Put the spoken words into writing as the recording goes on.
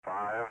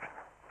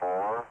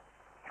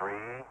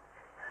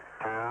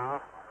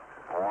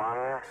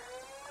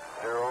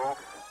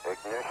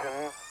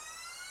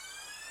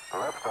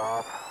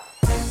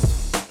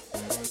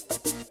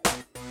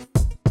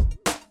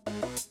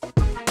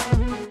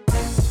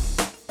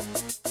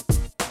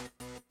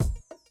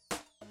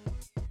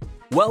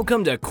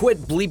Welcome to Quit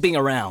Bleeping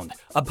Around,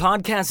 a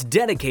podcast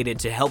dedicated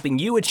to helping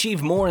you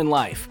achieve more in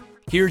life.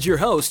 Here's your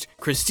host,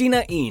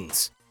 Christina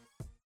Eanes.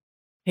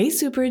 Hey,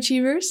 super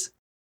achievers.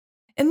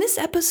 In this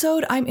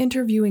episode, I'm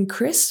interviewing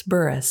Chris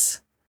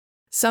Burres.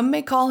 Some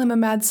may call him a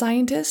mad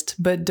scientist,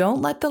 but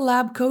don't let the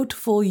lab coat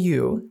fool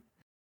you.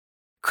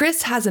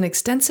 Chris has an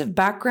extensive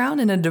background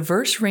in a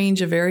diverse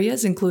range of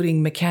areas,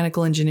 including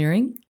mechanical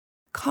engineering,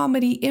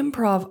 comedy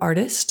improv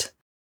artist,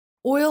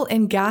 oil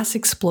and gas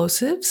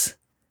explosives,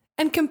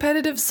 and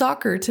competitive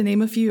soccer, to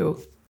name a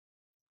few.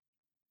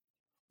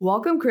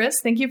 Welcome, Chris.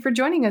 Thank you for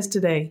joining us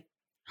today.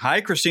 Hi,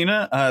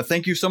 Christina.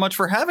 Thank you so much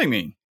for having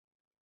me.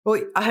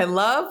 Well, I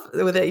love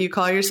that you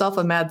call yourself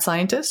a mad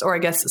scientist, or I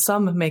guess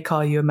some may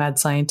call you a mad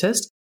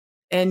scientist,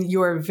 and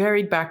your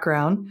varied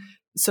background.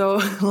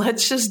 So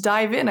let's just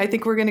dive in. I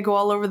think we're going to go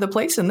all over the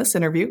place in this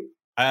interview.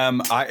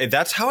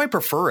 That's how I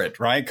prefer it,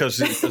 right? Because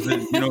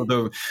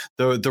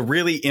the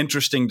really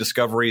interesting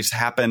discoveries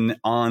happen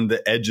on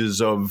the edges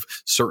of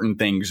certain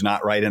things,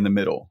 not right in the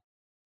middle.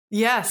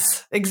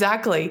 Yes,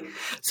 exactly.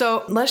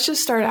 So let's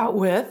just start out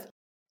with,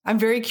 I'm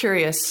very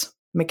curious,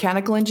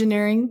 mechanical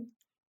engineering,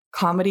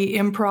 comedy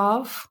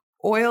improv,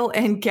 oil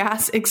and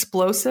gas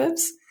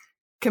explosives,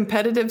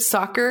 competitive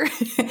soccer,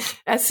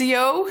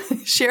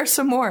 SEO. Share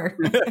some more.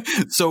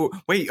 So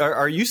wait,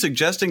 are you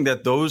suggesting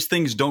that those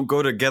things don't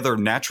go together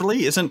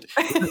naturally? Isn't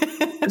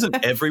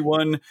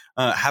everyone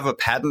have a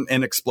patent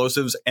in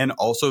explosives and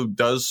also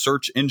does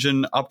search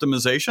engine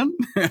optimization?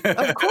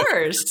 Of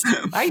course,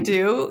 I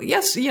do.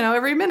 Yes,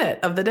 every minute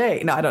of the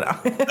day. No, I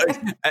don't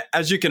know.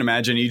 As you can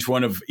imagine, each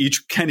one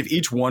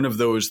of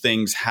those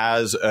things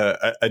has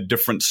a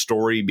different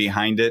story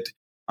behind it.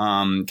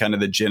 Kind of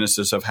the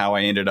genesis of how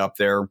I ended up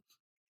there.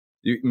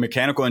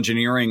 Mechanical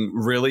engineering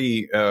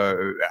really,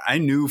 I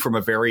knew from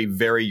a very,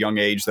 very young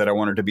age that I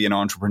wanted to be an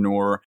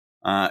entrepreneur.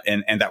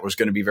 And that was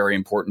going to be very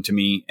important to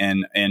me.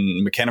 And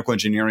mechanical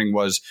engineering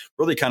was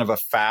really kind of a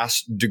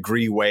fast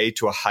degree way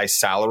to a high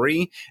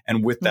salary.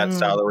 And with that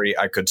salary,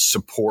 I could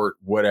support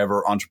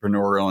whatever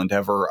entrepreneurial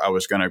endeavor I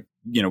was going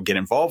to, get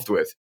involved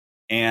with.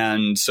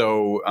 And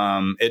so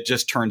it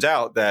just turns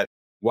out that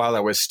while I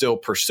was still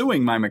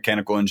pursuing my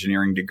mechanical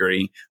engineering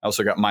degree, I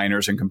also got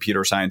minors in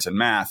computer science and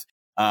math.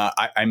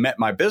 I met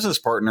my business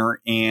partner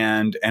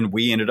and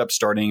we ended up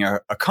starting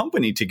a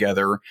company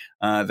together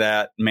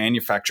that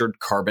manufactured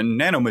carbon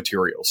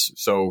nanomaterials.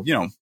 So,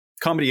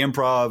 comedy,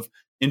 improv,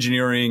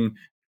 engineering,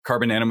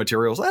 carbon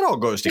nanomaterials, that all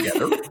goes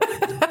together.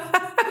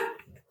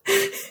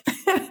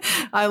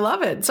 I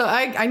love it. So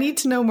I need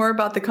to know more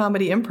about the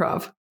comedy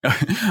improv.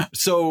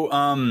 So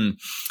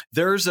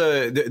there's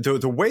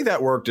the way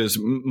that worked is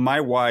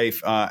my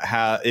wife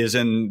is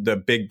in the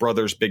Big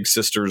Brothers Big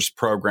Sisters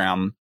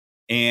program.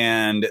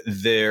 And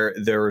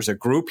there was a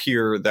group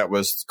here that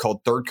was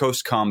called Third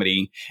Coast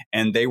Comedy,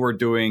 and they were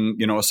doing,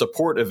 a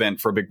support event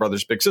for Big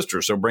Brothers Big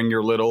Sisters. So bring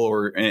your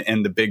little,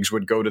 and the bigs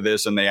would go to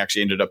this, and they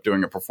actually ended up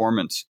doing a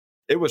performance.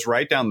 It was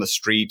right down the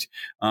street.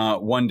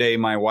 One day,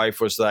 my wife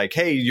was like,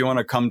 "Hey, you want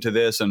to come to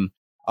this?" And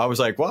I was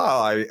like,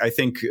 "Wow, I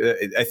think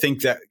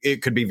that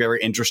it could be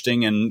very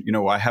interesting, and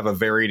I have a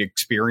varied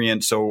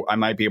experience, so I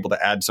might be able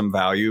to add some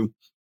value."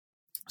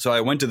 So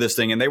I went to this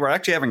thing and they were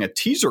actually having a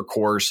teaser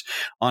course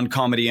on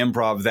comedy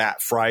improv that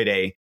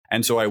Friday.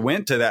 And so I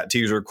went to that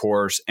teaser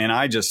course and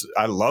I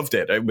loved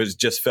it. It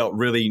just felt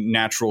really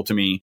natural to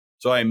me.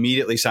 So I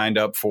immediately signed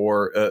up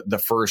for the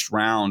first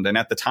round. And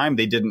at the time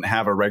they didn't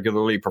have a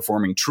regularly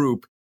performing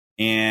troupe.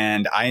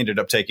 And I ended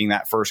up taking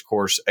that first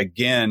course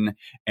again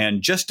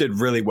and just did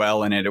really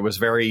well in it. It was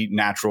very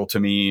natural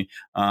to me.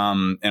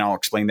 And I'll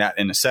explain that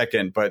in a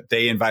second, but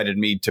they invited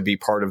me to be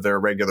part of their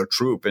regular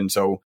troupe. And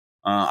so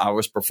I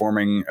was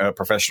performing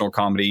professional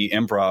comedy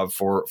improv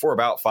for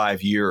about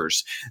 5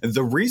 years.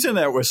 The reason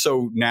that was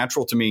so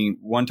natural to me,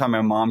 one time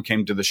my mom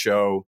came to the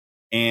show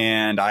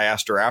and I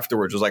asked her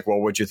afterwards, I was like, "Well,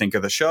 what'd you think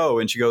of the show?"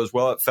 And she goes,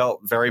 "Well, it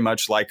felt very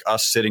much like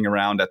us sitting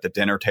around at the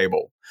dinner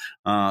table."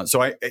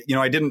 So I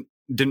didn't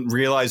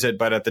realize it,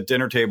 but at the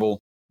dinner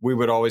table,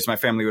 my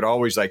family would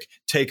always like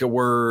take a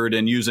word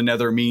and use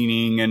another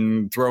meaning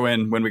and throw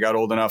in, when we got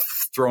old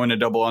enough, throw in a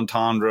double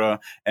entendre.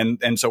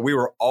 And so we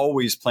were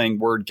always playing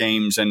word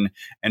games and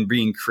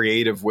being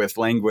creative with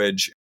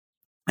language.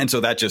 And so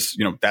that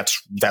just,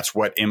 that's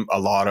what a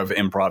lot of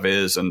improv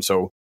is. And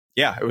so,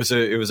 yeah,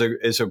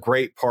 it's a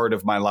great part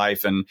of my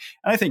life. And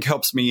I think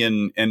helps me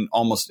in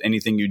almost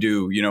anything you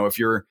do. If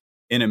you're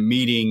in a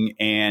meeting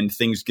and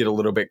things get a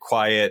little bit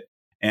quiet,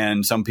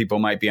 and some people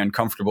might be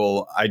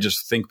uncomfortable, I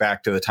just think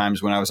back to the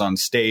times when I was on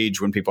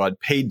stage when people had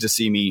paid to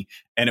see me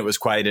and it was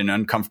quiet and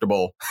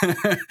uncomfortable.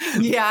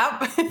 Yeah.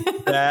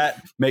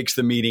 That makes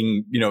the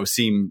meeting,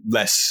 seem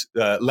less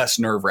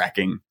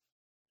nerve-wracking.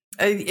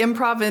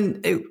 Improv,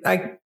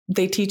 and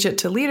they teach it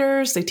to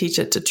leaders. They teach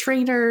it to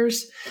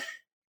trainers.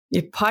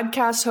 You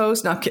podcast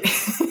host. No, I'm kidding.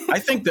 I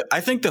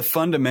think the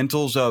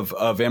fundamentals of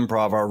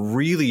improv are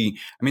really,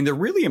 they're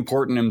really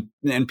important,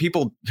 and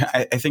people,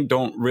 I think,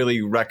 don't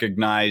really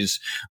recognize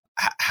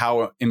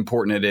how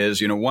important it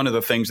is. One of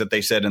the things that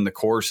they said in the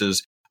course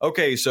is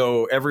okay,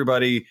 so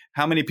everybody,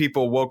 how many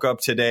people woke up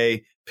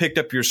today, picked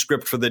up your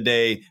script for the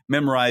day,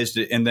 memorized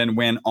it, and then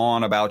went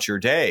on about your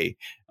day?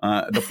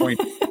 The point,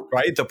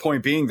 right? The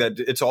point being that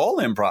it's all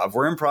improv.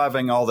 We're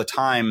improving all the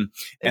time.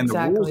 And the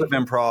rules of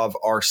improv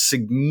are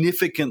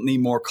significantly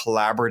more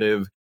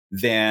collaborative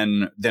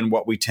than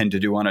what we tend to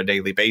do on a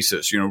daily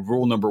basis.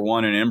 Rule number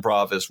one in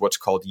improv is what's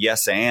called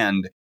yes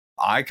and.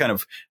 I kind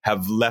of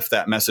have left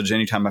that message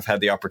anytime I've had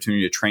the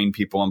opportunity to train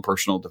people on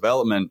personal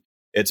development.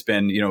 It's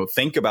been,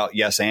 think about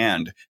yes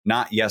and,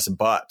 not yes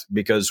but,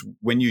 because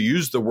when you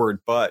use the word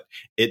but,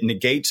 it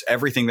negates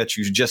everything that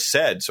you just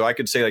said. So I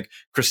could say, like,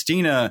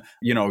 Christina,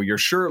 your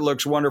shirt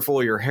looks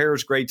wonderful, your hair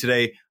is great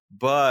today,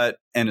 but,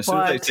 and as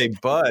soon as I say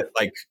but,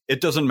 like, it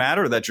doesn't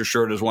matter that your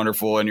shirt is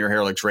wonderful and your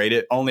hair looks great.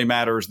 It only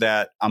matters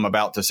that I'm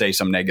about to say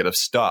some negative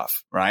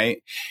stuff,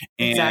 right?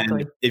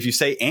 And if you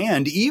say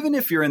and, even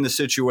if you're in the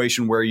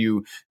situation where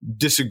you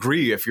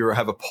disagree, if you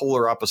have a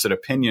polar opposite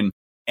opinion,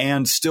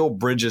 and still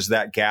bridges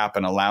that gap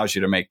and allows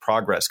you to make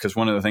progress. Because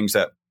one of the things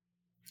that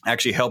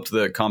actually helped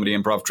the comedy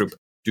improv troupe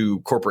do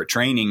corporate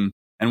training,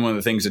 and one of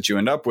the things that you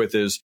end up with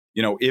is,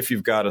 if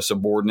you've got a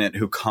subordinate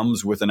who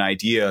comes with an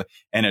idea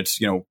and it's,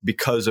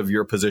 because of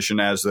your position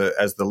as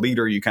the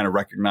leader, you kind of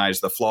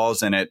recognize the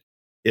flaws in it.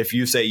 If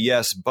you say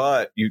yes,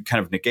 but, you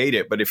kind of negate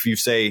it. But if you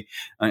say,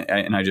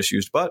 and I just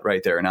used but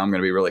right there, and now I'm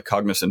going to be really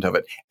cognizant of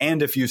it.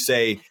 And if you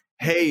say,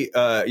 hey,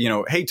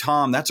 hey,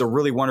 Tom, that's a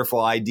really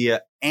wonderful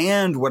idea.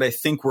 And what I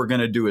think we're going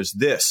to do is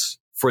this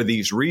for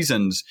these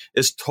reasons,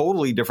 is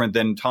totally different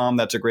than, Tom,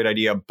 that's a great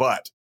idea,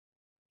 but,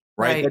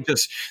 right?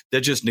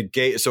 That just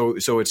negate. So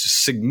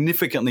it's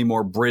significantly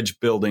more bridge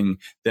building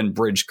than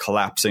bridge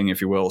collapsing, if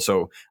you will.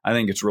 So I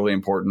think it's really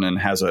important and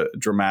has a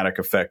dramatic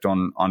effect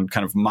on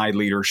kind of my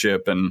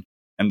leadership and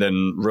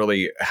then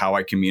really how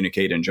I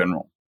communicate in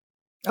general.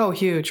 Oh,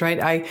 huge,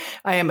 right?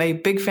 I am a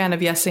big fan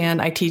of yes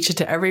and. I teach it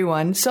to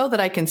everyone so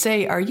that I can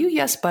say, are you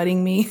yes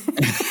butting me?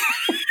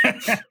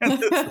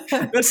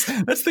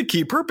 That's the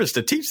key purpose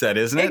to teach that,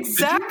 isn't it?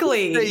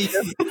 Exactly.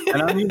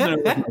 And I'm using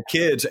it with my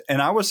kids,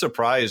 and I was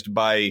surprised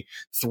by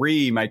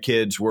 3. My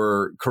kids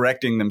were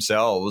correcting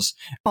themselves,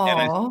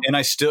 and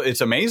I still,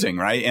 it's amazing,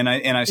 right? And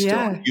I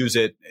still use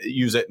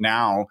it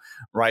now,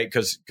 right?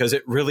 Because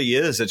it really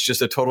is. It's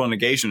just a total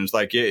negation. It's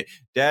like, yeah,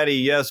 Daddy,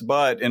 yes,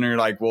 but, and you're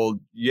like, well,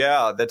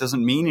 yeah, that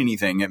doesn't mean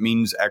anything. It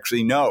means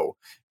actually no.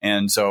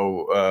 And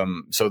so,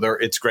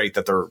 it's great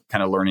that they're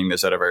kind of learning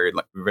this at a very,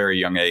 very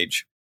young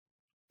age.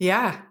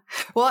 Yeah.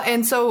 Well,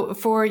 and so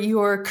for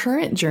your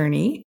current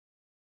journey,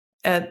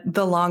 at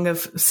the long of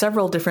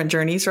several different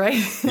journeys,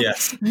 right?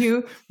 Yes.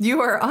 You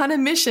are on a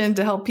mission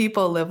to help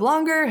people live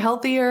longer,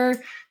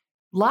 healthier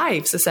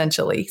lives,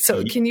 essentially.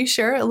 So can you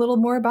share a little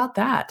more about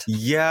that?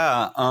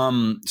 Yeah.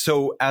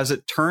 So as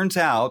it turns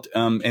out,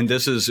 and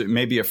this is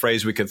maybe a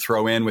phrase we could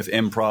throw in with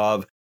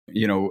improv,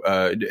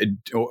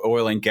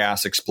 oil and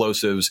gas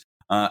explosives,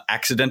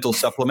 accidental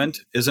supplement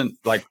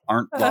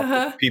aren't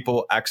lots of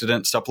people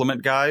accident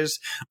supplement guys.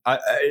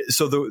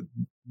 So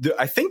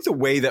I think the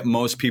way that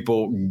most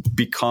people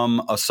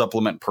become a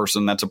supplement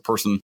person, that's a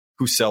person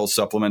who sells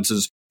supplements,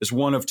 is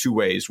one of 2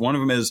 ways. One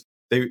of them is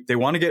they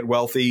want to get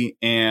wealthy,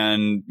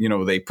 and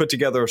they put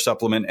together a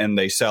supplement and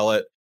they sell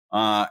it.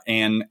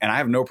 And I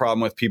have no problem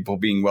with people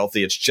being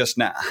wealthy. It's just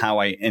not how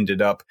I ended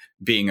up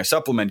being a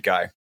supplement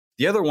guy.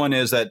 The other one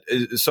is that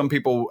some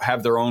people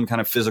have their own kind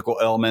of physical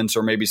ailments,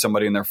 or maybe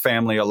somebody in their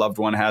family, a loved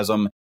one has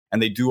them,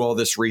 and they do all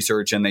this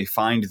research and they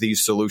find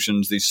these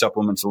solutions, these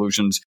supplement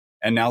solutions,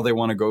 and now they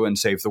want to go and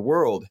save the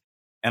world.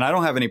 And I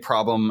don't have any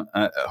problem.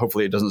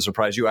 Hopefully it doesn't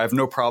surprise you. I have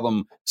no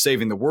problem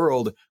saving the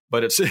world,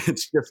 but it's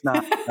just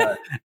not,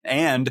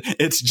 and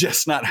it's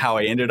just not how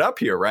I ended up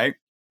here, right?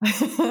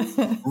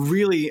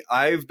 Really,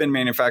 I've been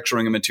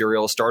manufacturing a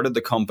material, started the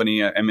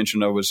company. I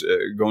mentioned I was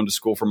going to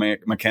school for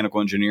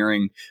mechanical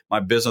engineering. My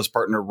business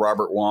partner,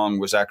 Robert Wong,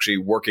 was actually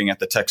working at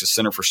the Texas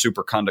Center for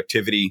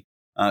Superconductivity,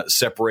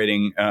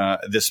 separating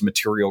this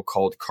material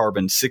called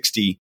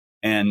carbon-60.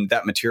 And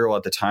that material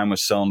at the time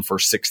was selling for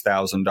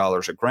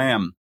 $6,000 a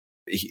gram.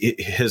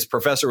 His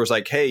professor was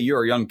like, hey,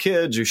 you're a young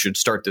kid, you should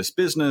start this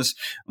business.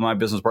 My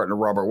business partner,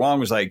 Robert Wong,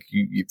 was like,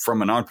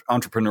 from an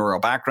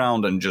entrepreneurial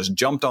background, and just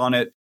jumped on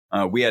it.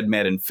 We had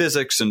met in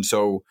physics, and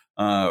so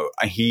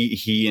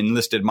he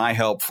enlisted my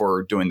help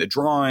for doing the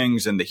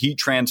drawings and the heat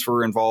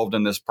transfer involved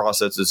in this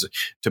process, is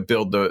to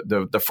build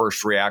the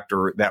first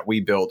reactor that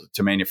we built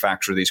to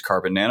manufacture these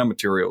carbon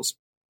nanomaterials.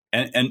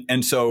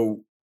 And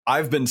so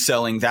I've been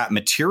selling that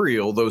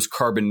material, those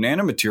carbon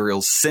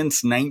nanomaterials,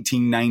 since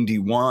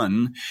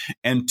 1991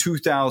 and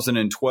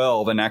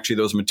 2012. And actually,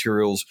 those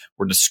materials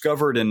were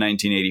discovered in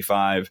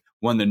 1985,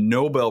 won the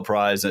Nobel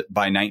Prize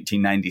by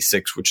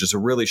 1996, which is a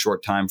really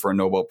short time for a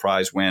Nobel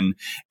Prize win.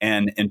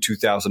 And in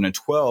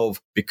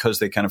 2012, because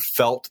they kind of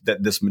felt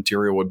that this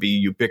material would be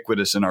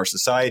ubiquitous in our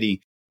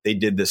society, they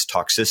did this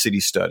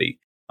toxicity study.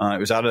 It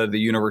was out of the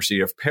University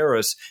of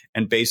Paris.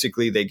 And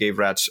basically, they gave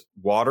rats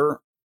water,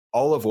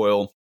 olive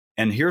oil.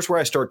 And here's where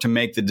I start to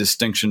make the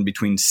distinction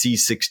between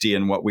C60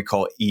 and what we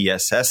call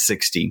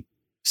ESS60.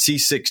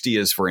 C60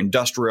 is for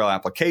industrial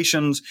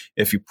applications.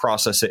 If you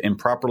process it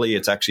improperly,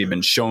 it's actually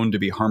been shown to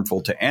be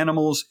harmful to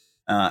animals.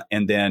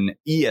 And then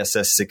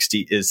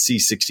ESS60 is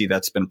C60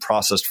 that's been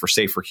processed for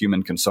safer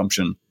human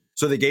consumption.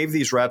 So they gave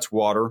these rats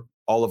water,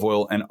 olive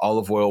oil, and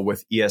olive oil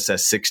with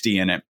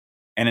ESS60 in it.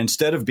 And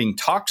instead of being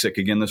toxic,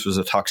 again, this was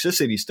a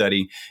toxicity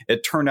study,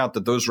 it turned out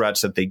that those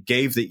rats that they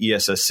gave the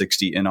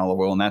ESS60 in olive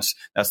oil, and that's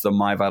the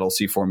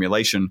MyVital-C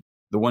formulation,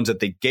 the ones that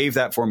they gave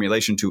that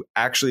formulation to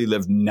actually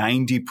lived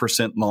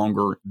 90%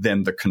 longer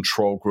than the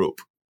control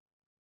group.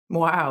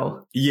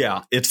 Wow.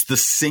 Yeah, it's the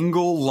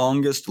single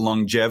longest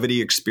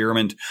longevity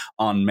experiment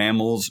on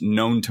mammals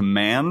known to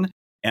man.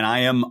 And I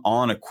am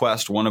on a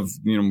quest. One of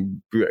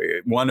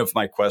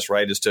my quests,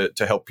 right, is to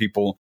help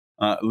people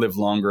live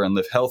longer and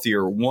live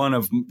healthier.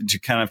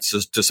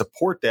 To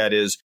support that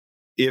is,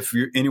 if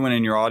anyone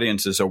in your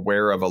audience is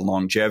aware of a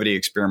longevity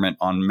experiment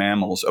on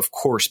mammals, of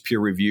course, peer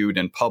reviewed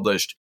and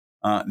published,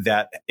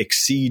 that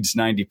exceeds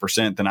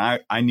 90%, then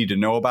I need to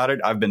know about it.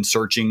 I've been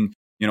searching.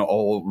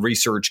 All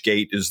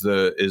ResearchGate is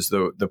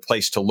the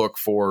place to look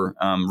for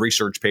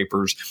research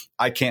papers.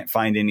 I can't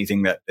find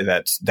anything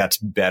that's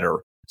better.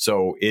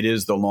 So it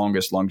is the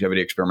longest longevity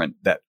experiment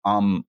that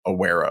I'm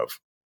aware of.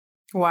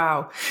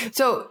 Wow.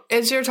 So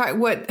as you're talking,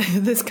 what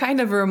this kind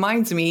of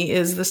reminds me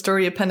is the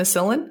story of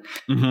penicillin,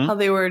 how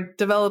they were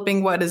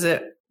developing,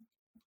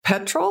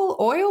 petrol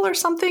oil or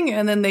something?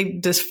 And then they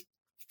just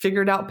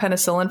figured out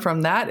penicillin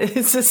from that.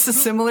 Is this a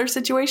similar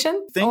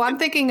situation? I'm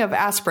thinking of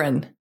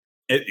aspirin.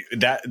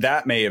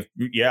 That may have,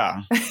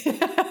 yeah.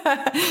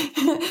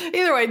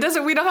 Either way,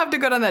 we don't have to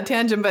go down that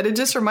tangent, but it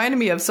just reminded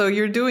me of, so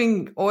you're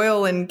doing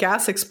oil and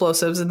gas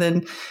explosives, and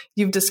then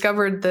you've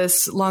discovered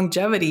this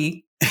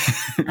longevity,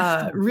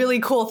 really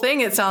cool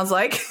thing, it sounds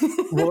like.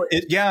 Well,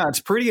 it's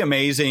pretty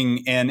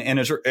amazing. And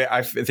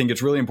I think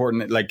it's really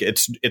important. Like,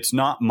 it's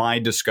not my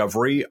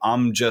discovery.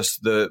 I'm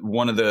just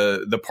one of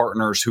the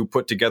partners who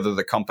put together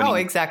the company. Oh,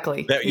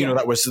 exactly.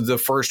 That was the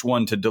first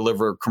one to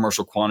deliver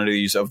commercial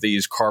quantities of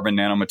these carbon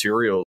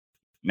nanomaterials.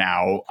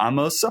 Now I'm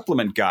a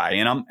supplement guy,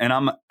 and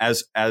I'm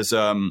as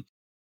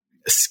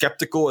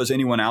skeptical as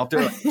anyone out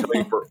there.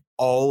 For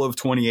all of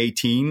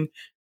 2018,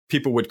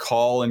 people would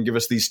call and give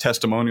us these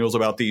testimonials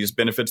about these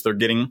benefits they're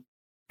getting.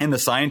 And the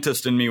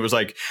scientist in me was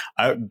like,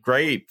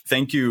 great,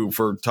 thank you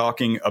for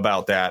talking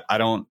about that. I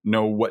don't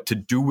know what to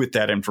do with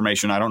that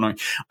information. I don't know.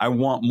 I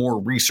want more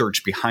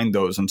research behind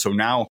those. And so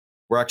now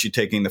we're actually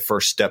taking the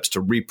first steps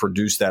to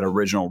reproduce that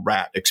original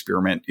rat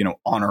experiment,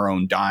 on our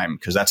own dime,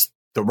 because that's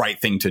the right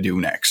thing to do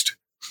next.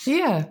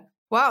 Yeah.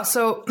 Wow.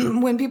 So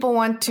when people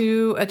want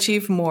to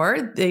achieve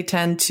more, they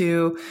tend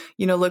to,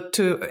 look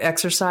to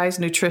exercise,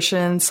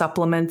 nutrition,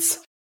 supplements.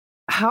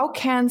 How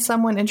can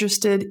someone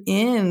interested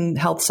in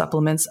health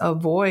supplements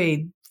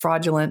avoid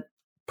fraudulent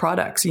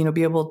products,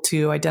 be able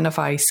to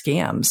identify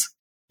scams?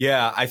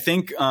 Yeah, I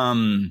think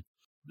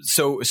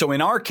so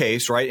in our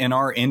case, right, in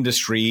our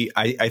industry,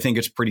 I think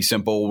it's pretty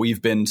simple.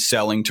 We've been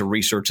selling to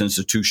research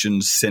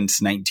institutions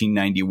since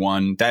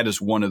 1991. That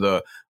is one of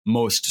the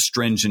most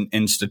stringent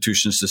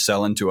institutions to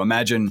sell into.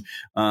 Imagine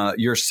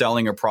you're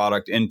selling a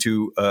product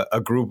into a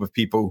group of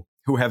people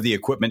who have the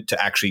equipment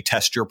to actually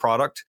test your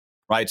product.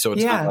 Right. So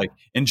it's not like,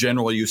 in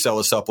general, you sell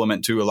a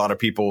supplement to a lot of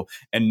people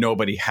and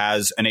nobody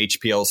has an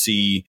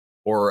HPLC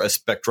or a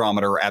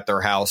spectrometer at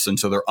their house. And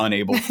so they're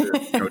unable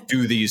to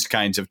do these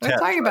kinds of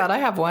tests. What are you talking about? I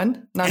have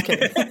one. No, I'm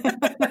kidding.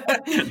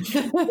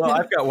 Well,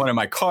 I've got one in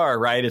my car,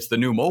 right? It's the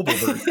new mobile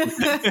version.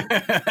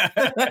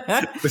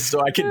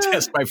 So I can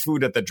test my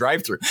food at the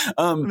drive-thru.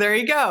 There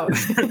you go.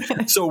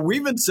 So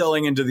we've been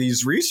selling into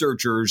these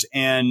researchers,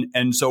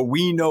 and so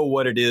we know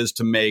what it is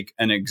to make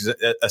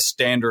a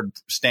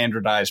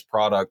standardized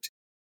product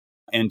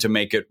and to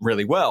make it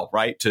really well,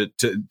 right? To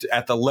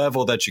at the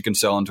level that you can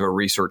sell into a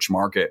research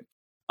market.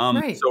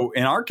 Right. So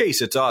in our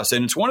case, it's us.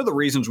 And it's one of the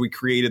reasons we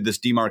created this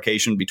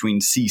demarcation between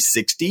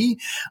C60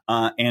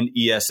 and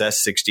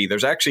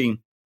ESS60.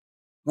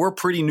 We're a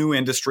pretty new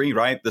industry,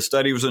 right? The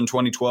study was in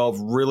 2012,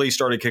 really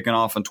started kicking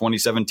off in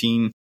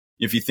 2017.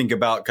 If you think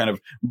about kind of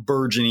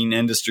burgeoning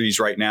industries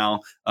right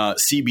now,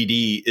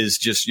 CBD is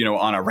just,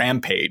 on a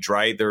rampage,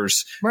 right?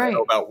 There's, I don't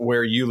know about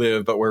where you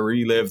live, but where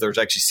we live, there's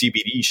actually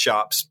CBD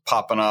shops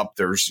popping up.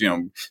 There's,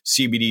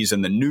 CBDs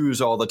in the news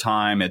all the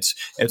time. It's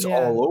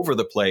all over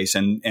the place.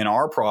 And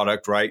our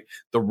product, right,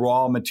 the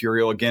raw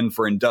material, again,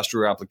 for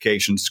industrial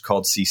applications is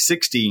called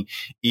C60,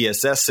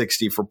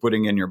 ESS60 for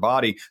putting in your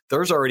body.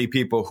 There's already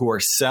people who are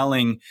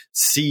selling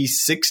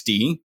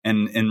C60,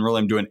 and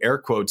really I'm doing air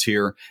quotes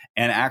here,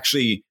 and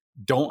actually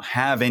don't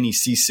have any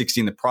C60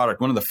 in the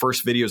product. One of the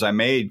first videos I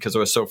made, because I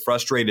was so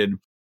frustrated,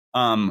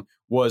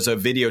 was a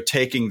video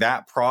taking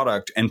that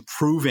product and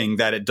proving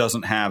that it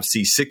doesn't have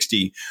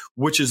C60,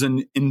 which is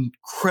an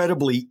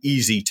incredibly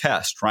easy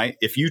test, right?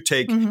 If you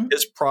take,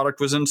 this product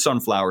was in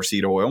sunflower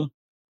seed oil.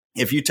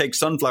 If you take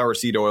sunflower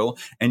seed oil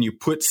and you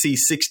put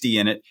C60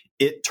 in it,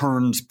 it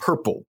turns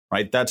purple,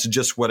 right? That's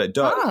just what it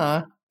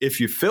does. If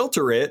you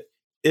filter it,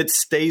 it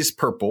stays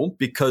purple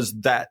because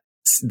that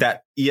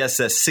that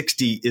ESS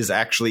 60 is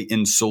actually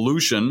in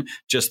solution,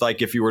 just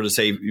like if you were to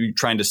say you're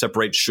trying to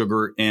separate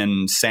sugar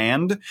and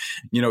sand,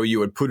 you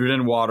would put it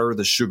in water,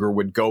 the sugar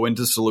would go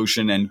into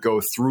solution and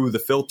go through the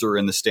filter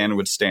and the sand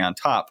would stay on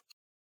top.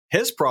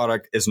 His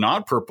product is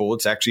not purple.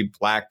 It's actually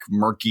black,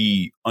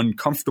 murky,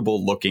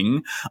 uncomfortable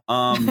looking.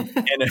 And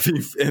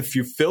if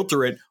you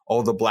filter it,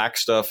 all the black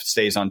stuff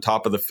stays on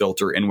top of the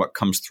filter. And what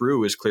comes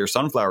through is clear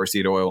sunflower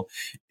seed oil.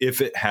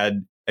 If it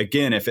had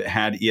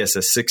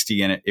ESS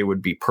 60 in it, it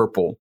would be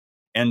purple.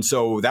 And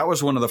so that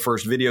was one of the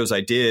first videos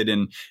I did.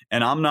 And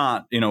I'm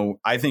not,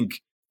 I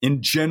think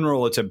in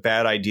general, it's a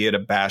bad idea to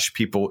bash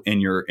people in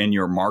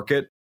your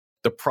market.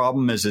 The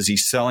problem is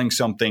he's selling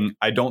something.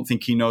 I don't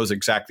think he knows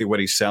exactly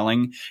what he's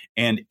selling.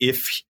 And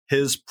if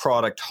his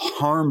product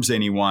harms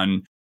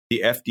anyone,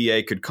 the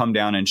FDA could come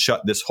down and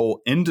shut this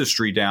whole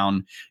industry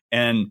down.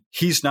 And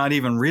he's not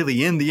even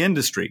really in the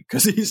industry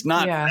because he's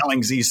not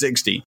selling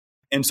Z60.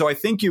 And so I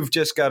think you've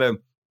just got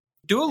to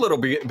do a little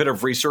bit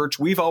of research.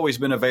 We've always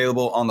been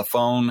available on the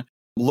phone.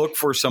 Look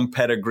for some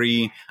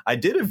pedigree. I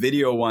did a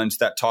video once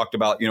that talked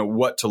about,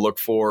 what to look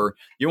for.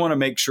 You want to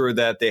make sure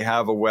that they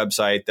have a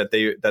website, that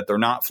they're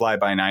not fly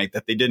by night,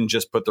 that they didn't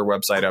just put their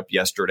website up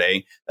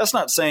yesterday. That's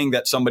not saying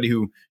that somebody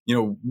who,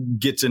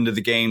 gets into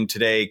the game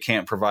today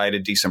can't provide a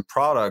decent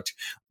product.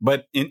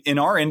 But in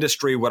our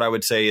industry, what I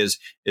would say is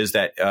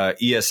that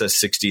ESS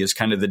 60 is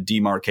kind of the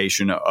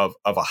demarcation of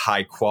a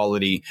high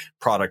quality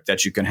product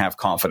that you can have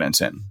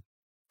confidence in.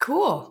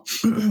 Cool.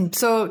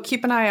 So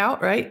keep an eye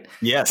out, right?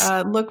 Yes.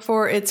 Look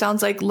for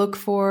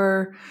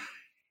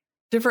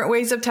different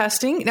ways of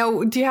testing.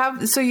 Now,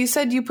 so you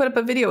said you put up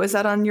a video. Is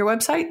that on your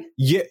website?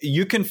 Yeah,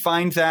 you can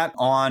find that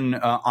on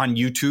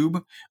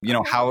YouTube,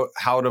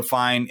 how to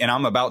find, and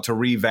I'm about to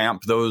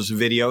revamp those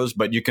videos,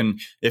 but you can,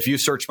 if you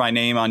search my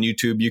name on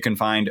YouTube, you can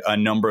find a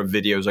number of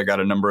videos. I got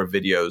a number of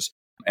videos.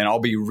 And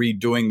I'll be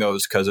redoing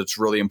those because it's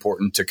really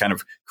important to kind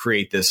of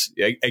create this,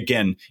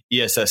 again,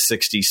 ESS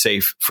 60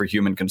 safe for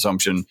human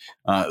consumption,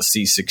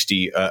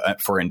 C60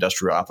 for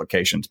industrial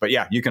applications. But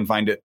yeah, you can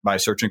find it by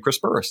searching Chris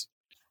Burres.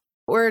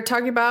 We're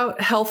talking about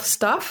health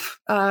stuff.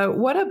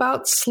 What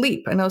about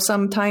sleep? I know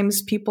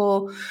sometimes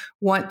people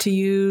want to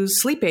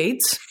use sleep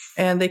aids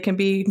and they can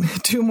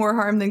do more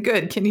harm than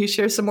good. Can you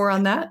share some more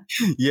on that?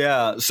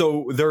 Yeah.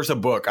 So there's a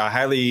book. I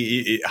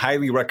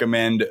highly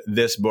recommend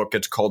this book.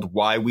 It's called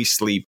Why We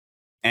Sleep.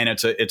 And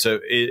it's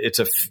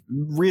a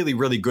really,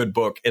 really good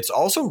book. It's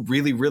also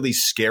really, really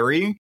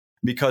scary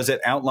because it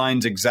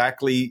outlines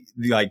exactly,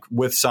 like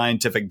with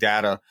scientific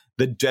data,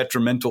 the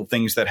detrimental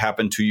things that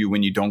happen to you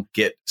when you don't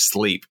get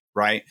sleep,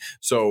 right?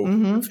 So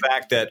the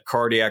fact that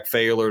cardiac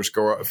failures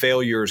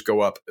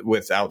go up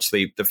without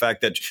sleep, the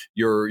fact that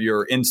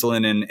your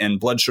insulin and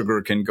blood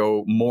sugar can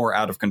go more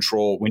out of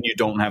control when you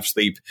don't have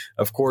sleep,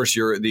 of course,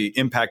 the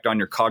impact on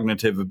your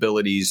cognitive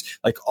abilities,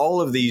 like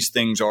all of these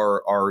things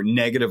are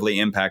negatively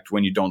impacted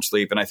when you don't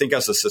sleep. And I think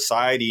as a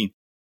society,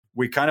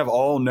 we kind of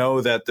all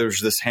know that there's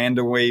this hand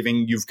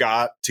waving. You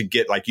have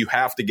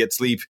to get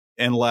sleep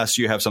unless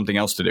you have something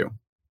else to do.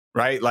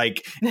 Right.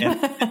 Like,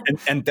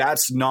 and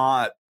that's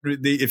not,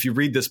 if you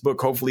read this book,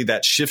 hopefully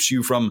that shifts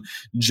you from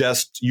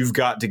just, you've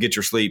got to get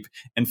your sleep.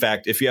 In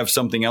fact, if you have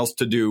something else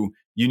to do,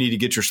 you need to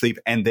get your sleep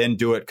and then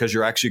do it because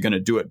you're actually going to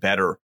do it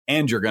better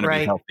and you're going to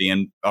be healthy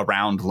and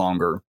around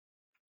longer.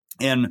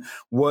 And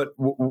what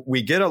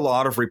we get a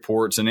lot of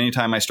reports, and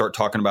anytime I start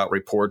talking about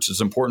reports,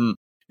 it's important.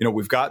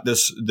 We've got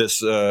this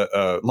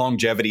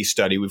longevity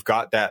study. We've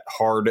got that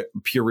hard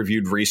peer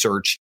reviewed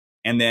research.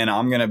 And then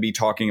I'm going to be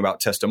talking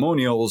about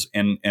testimonials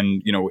and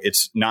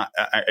it's not,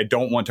 I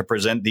don't want to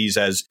present these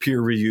as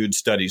peer reviewed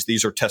studies.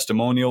 These are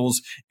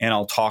testimonials and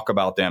I'll talk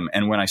about them.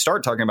 And when I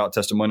start talking about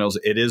testimonials,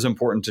 it is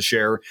important to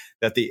share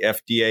that the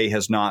FDA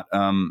has not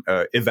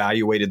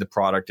evaluated the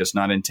product. It's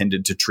not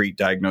intended to treat,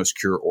 diagnose,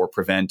 cure, or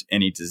prevent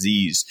any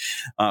disease.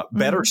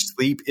 Better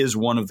Sleep is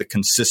one of the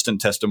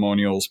consistent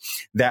testimonials.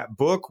 That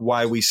book,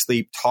 Why We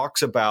Sleep,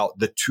 talks about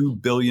the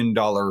 $2 billion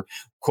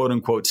quote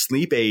unquote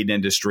sleep aid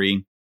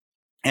industry.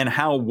 And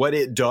how what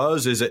it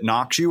does is it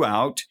knocks you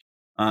out.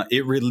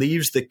 It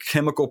relieves the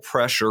chemical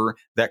pressure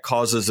that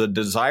causes a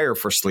desire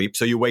for sleep.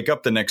 So you wake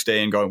up the next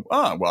day and go,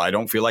 I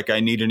don't feel like I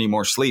need any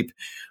more sleep.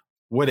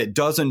 What it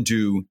doesn't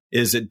do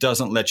is it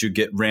doesn't let you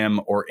get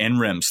REM or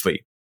NREM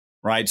sleep,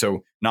 right?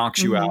 So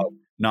knocks you out,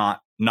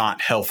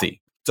 not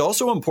healthy. It's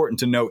also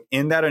important to note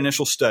in that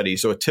initial study,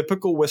 so a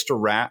typical Wistar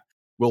rat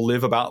will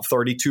live about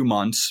 32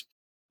 months.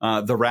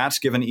 The rats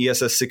given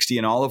ESS 60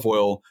 and olive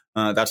oil,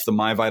 that's the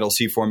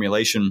MyVital-C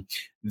formulation,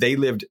 they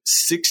lived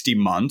 60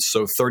 months.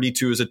 So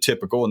 32 is a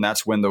typical, and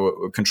that's when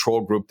the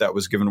control group that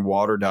was given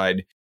water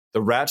died.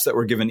 The rats that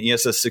were given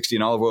ESS 60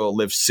 and olive oil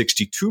lived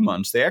 62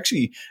 months. They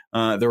actually,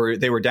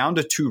 they were down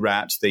to 2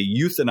 rats. They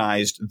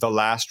euthanized the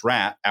last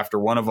rat after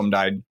one of them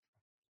died.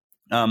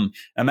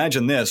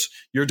 Imagine this,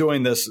 you're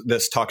doing this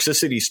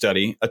toxicity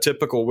study. A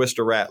typical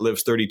Wistar rat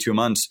lives 32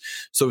 months.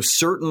 So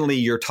certainly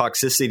your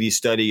toxicity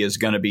study is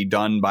going to be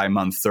done by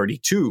month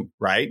 32,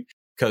 right?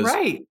 because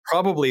right.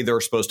 probably they're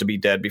supposed to be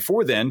dead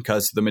before then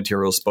because the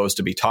material is supposed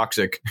to be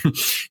toxic.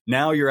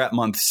 Now you're at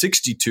month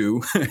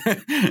 62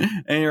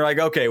 and you're like,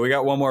 okay, we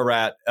got one more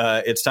rat.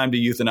 It's time to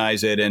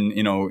euthanize it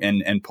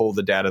and pull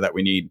the data that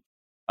we need.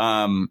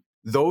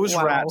 Those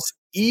rats,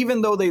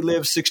 even though they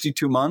live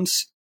 62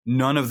 months,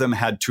 none of them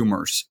had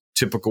tumors.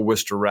 Typical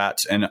Wistar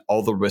rats, and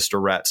all the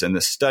Wistar rats in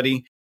this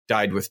study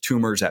died with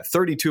tumors at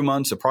 32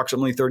 months,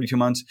 approximately 32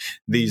 months.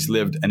 These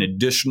lived an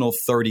additional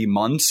 30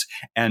 months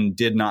and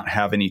did not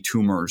have any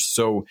tumors.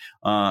 So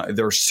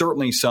there are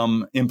certainly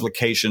some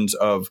implications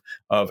of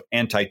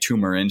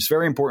anti-tumor. And it's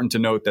very important to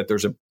note that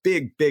there's a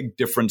big, big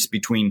difference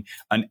between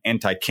an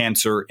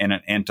anti-cancer and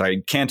an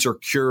anti-cancer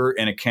cure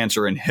and a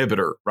cancer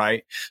inhibitor,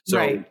 right?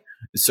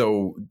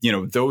 So,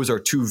 those are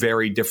two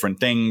very different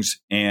things,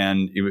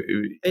 and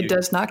it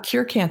does not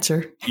cure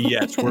cancer.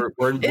 Yes,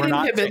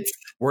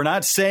 we're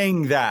not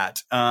saying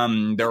that.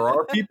 There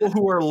are people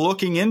who are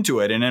looking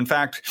into it, and in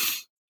fact,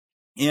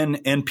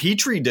 in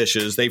petri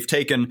dishes, they've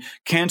taken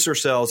cancer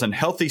cells and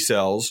healthy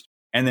cells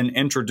and then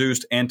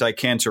introduced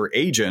anti-cancer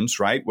agents,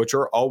 right, which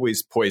are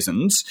always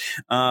poisons.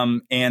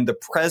 And the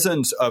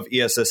presence of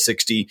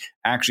ESS60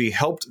 actually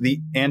helped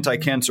the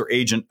anti-cancer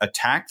agent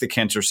attack the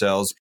cancer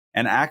cells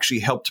and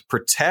actually helped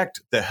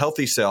protect the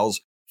healthy cells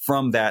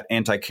from that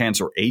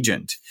anti-cancer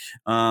agent.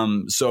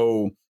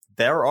 So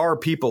there are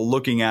people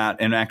looking at,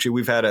 and actually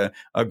we've had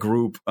a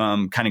group,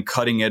 kind of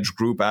cutting edge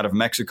group out of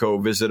Mexico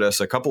visit us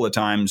a couple of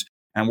times,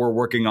 and we're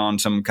working on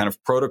some kind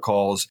of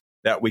protocols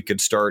that we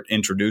could start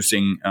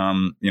introducing,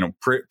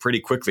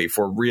 pretty quickly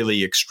for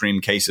really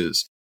extreme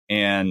cases.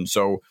 And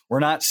so we're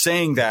not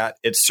saying that.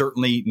 It's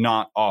certainly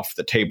not off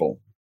the table.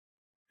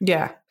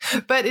 Yeah,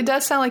 but it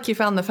does sound like you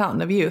found the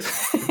fountain of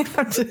youth.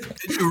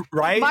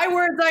 Right? My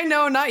words, I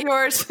know, not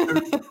yours.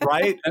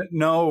 Right?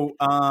 No.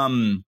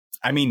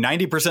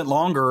 90%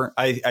 longer.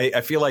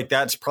 I feel like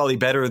that's probably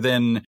better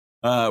than,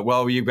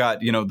 you've got,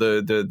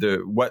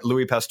 the what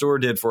Louis Pasteur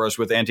did for us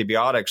with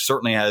antibiotics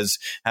certainly has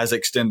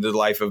extended the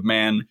life of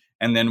man.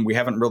 And then we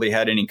haven't really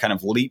had any kind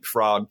of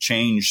leapfrog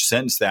change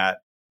since that.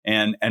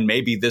 And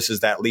maybe this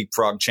is that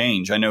leapfrog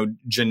change. I know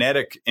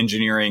genetic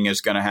engineering is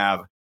going to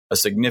have a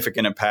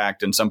significant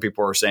impact. And some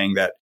people are saying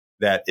that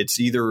it's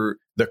either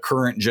the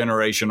current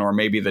generation or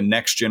maybe the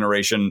next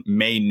generation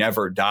may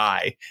never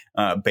die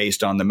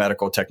based on the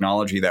medical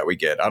technology that we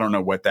get. I don't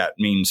know what that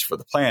means for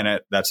the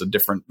planet. That's a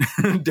different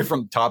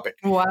topic.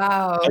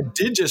 Wow. I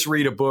did just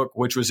read a book,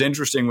 which was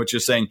interesting, which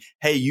is saying,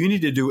 hey, you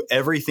need to do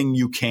everything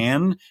you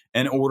can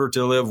in order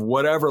to live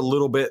whatever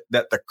little bit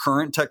that the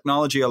current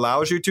technology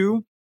allows you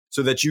to,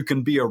 so that you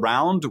can be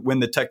around when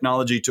the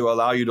technology to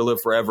allow you to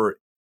live forever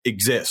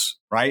exists,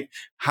 right?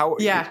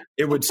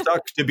 It would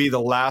suck to be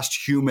the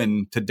last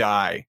human to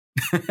die.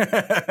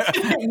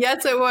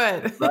 Yes, it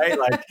would. Right?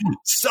 Like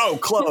so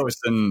close,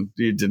 and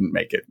you didn't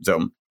make it.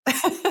 So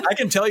I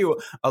can tell you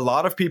a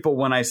lot of people,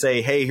 when I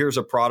say, hey, here's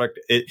a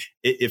product,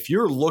 if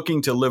you're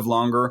looking to live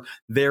longer,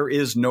 there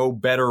is no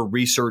better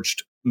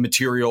researched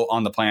material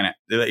on the planet.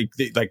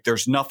 Like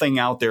there's nothing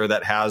out there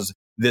that has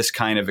this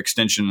kind of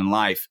extension in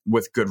life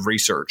with good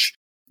research.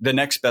 The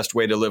next best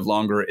way to live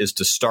longer is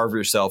to starve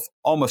yourself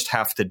almost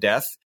half to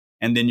death.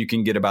 And then you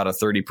can get about a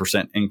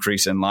 30%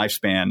 increase in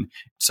lifespan.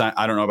 So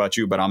I don't know about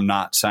you, but I'm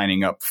not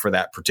signing up for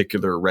that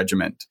particular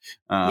regiment.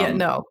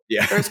 No.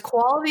 There's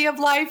quality of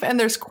life and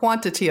there's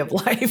quantity of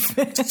life.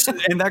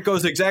 And that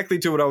goes exactly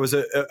to what I was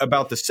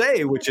about to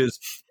say, which is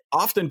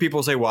often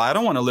people say, well, I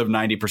don't want to live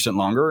 90%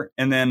 longer.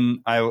 And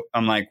then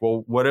I'm like,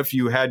 well, what if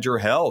you had your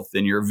health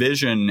and your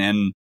vision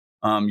and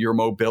your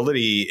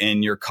mobility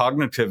and your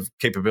cognitive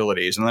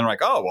capabilities? And then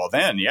like, oh, well,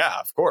 then, yeah,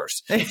 of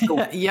course.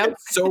 So Yep.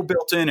 It's so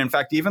built in. In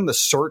fact, even the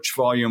search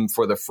volume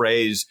for the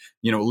phrase,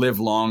 live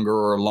longer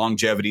or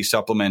longevity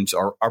supplements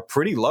are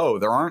pretty low.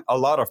 There aren't a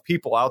lot of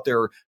people out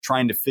there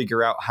trying to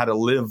figure out how to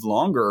live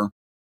longer.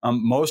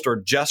 Most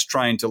are just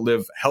trying to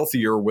live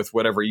healthier with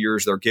whatever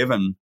years they're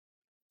given.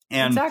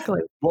 And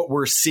exactly. What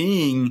we're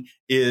seeing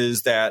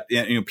is that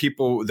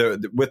people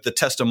with the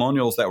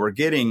testimonials that we're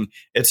getting,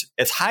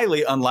 it's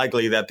highly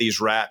unlikely that these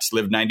rats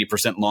live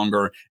 90%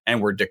 longer and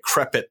were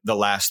decrepit the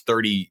last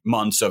 30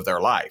 months of their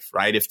life,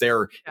 right? If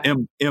they're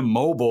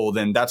immobile,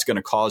 then that's going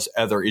to cause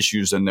other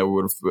issues, and they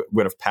would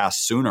have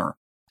passed sooner.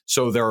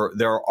 So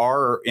there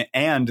are,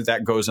 and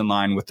that goes in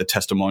line with the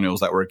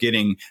testimonials that we're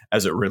getting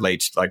as it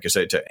relates, like I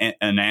said,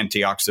 to an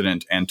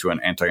antioxidant and to an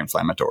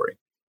anti-inflammatory.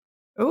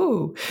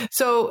 Ooh,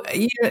 so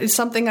it's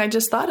something I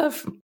just thought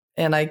of,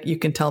 and you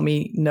can tell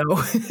me no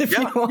if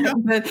you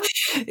want,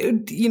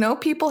 but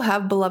people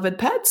have beloved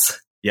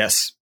pets.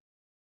 Yes.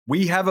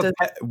 We have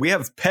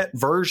pet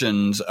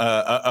versions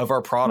of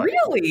our product.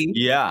 Really?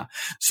 Yeah.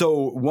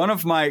 So one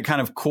of my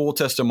kind of cool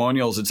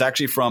testimonials, it's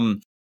actually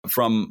from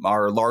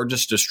our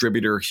largest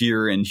distributor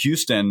here in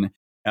Houston.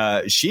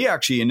 She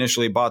actually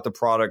initially bought the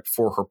product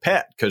for her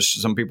pet because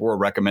some people were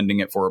recommending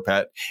it for her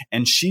pet.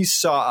 And she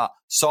saw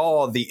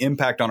the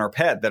impact on her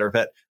pet, that her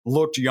pet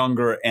looked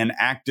younger and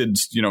acted,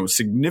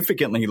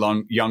 significantly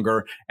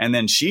younger. And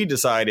then she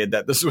decided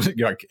that this was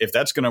like, if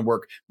that's going to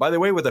work. By the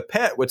way, with a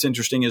pet, what's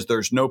interesting is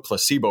there's no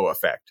placebo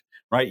effect,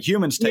 right?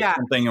 Humans take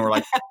something and we're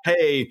like,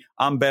 hey,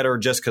 I'm better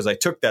just because I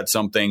took that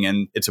something.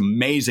 And it's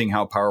amazing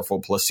how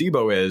powerful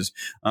placebo is.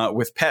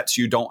 With pets,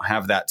 you don't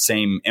have that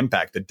same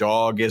impact. The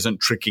dog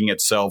isn't tricking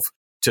itself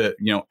to,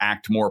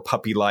 act more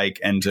puppy-like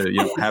and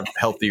to, have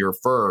healthier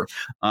fur.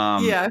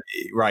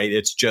 Right.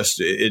 It's just,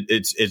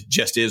 it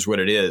just is what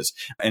it is.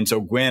 And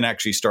so Gwen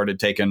actually started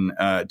taking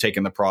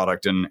the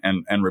product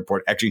and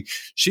report. Actually,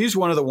 she's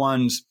one of the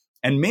ones,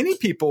 and many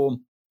people,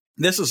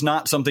 this is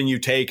not something you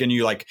take and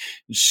you like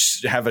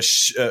have a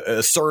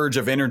surge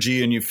of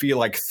energy and you feel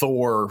like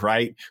Thor,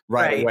 right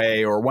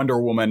away, or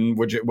Wonder Woman,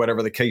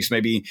 whatever the case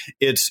may be.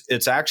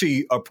 It's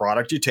actually a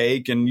product you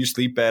take and you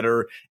sleep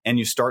better and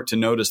you start to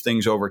notice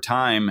things over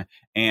time.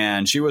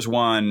 And she was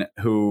one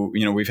who,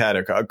 we've had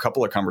a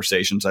couple of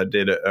conversations. I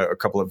did a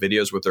couple of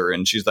videos with her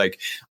and she's like,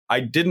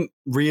 I didn't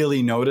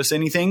really notice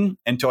anything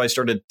until I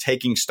started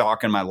taking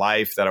stock in my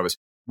life, that I was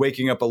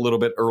waking up a little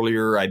bit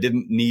earlier. I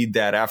didn't need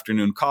that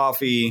afternoon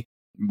coffee,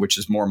 which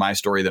is more my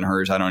story than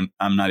hers. I'm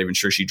not even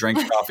sure she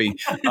drinks coffee.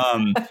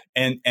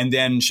 And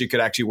then she could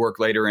actually work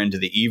later into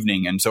the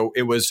evening. And so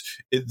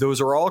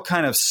those are all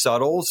kind of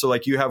subtle. So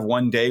like you have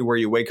one day where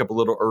you wake up a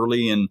little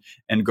early and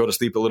go to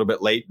sleep a little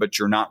bit late, but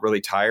you're not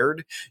really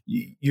tired.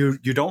 You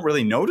don't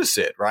really notice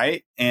it.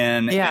 Right.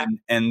 And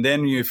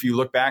then if you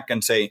look back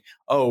and say,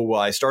 oh,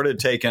 well, I started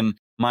taking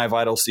my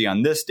Vital C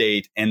on this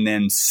date, and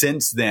then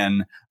since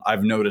then,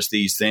 I've noticed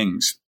these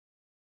things.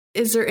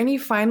 Is there any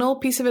final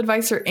piece of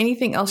advice or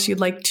anything else you'd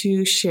like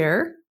to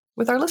share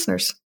with our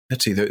listeners?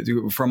 Let's see,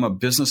 from a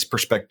business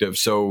perspective.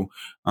 So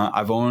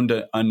I've owned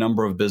a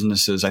number of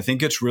businesses. I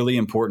think it's really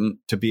important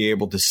to be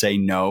able to say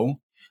no.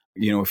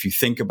 If you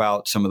think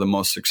about some of the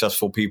most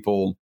successful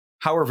people,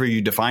 however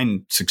you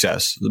define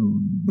success,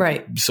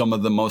 right? Some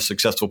of the most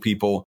successful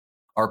people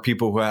are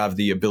people who have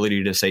the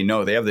ability to say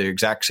no. They have the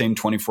exact same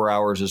 24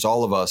 hours as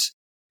all of us.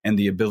 And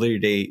the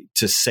ability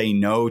to say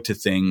no to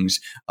things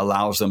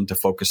allows them to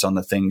focus on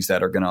the things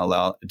that are going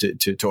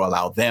to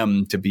allow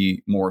them to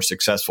be more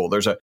successful.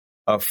 There's a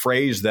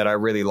phrase that I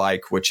really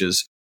like, which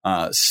is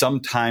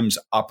sometimes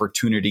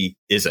opportunity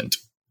isn't.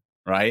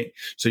 Right.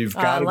 So you've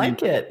got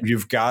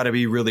to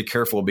be really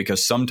careful,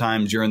 because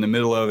sometimes you're in the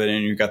middle of it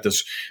and you've got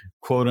this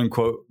quote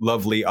unquote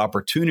lovely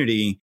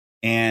opportunity.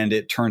 And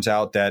it turns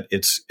out that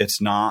it's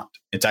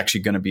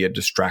actually going to be a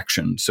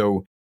distraction.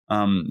 So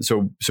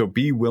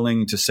be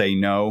willing to say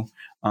no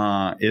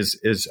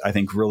is I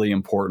think really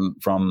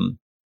important from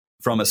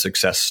a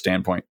success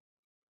standpoint.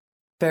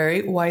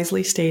 Very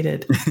wisely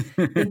stated.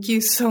 Thank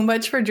you so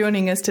much for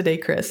joining us today,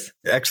 Chris.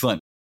 Excellent.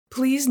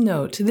 Please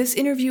note, this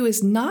interview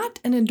is not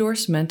an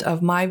endorsement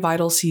of My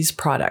Vital C's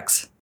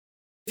products.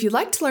 If you'd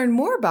like to learn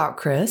more about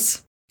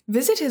Chris,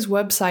 visit his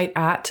website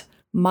at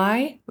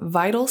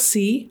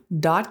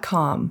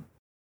myvitalc.com.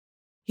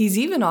 He's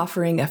even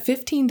offering a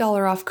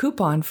 $15 off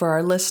coupon for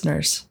our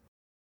listeners.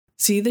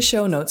 See the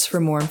show notes for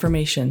more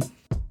information.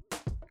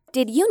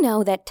 Did you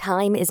know that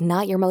time is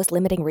not your most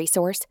limiting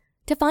resource?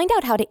 To find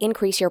out how to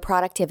increase your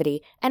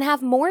productivity and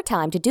have more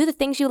time to do the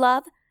things you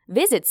love,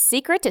 visit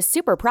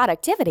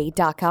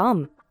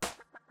secrettosuperproductivity.com.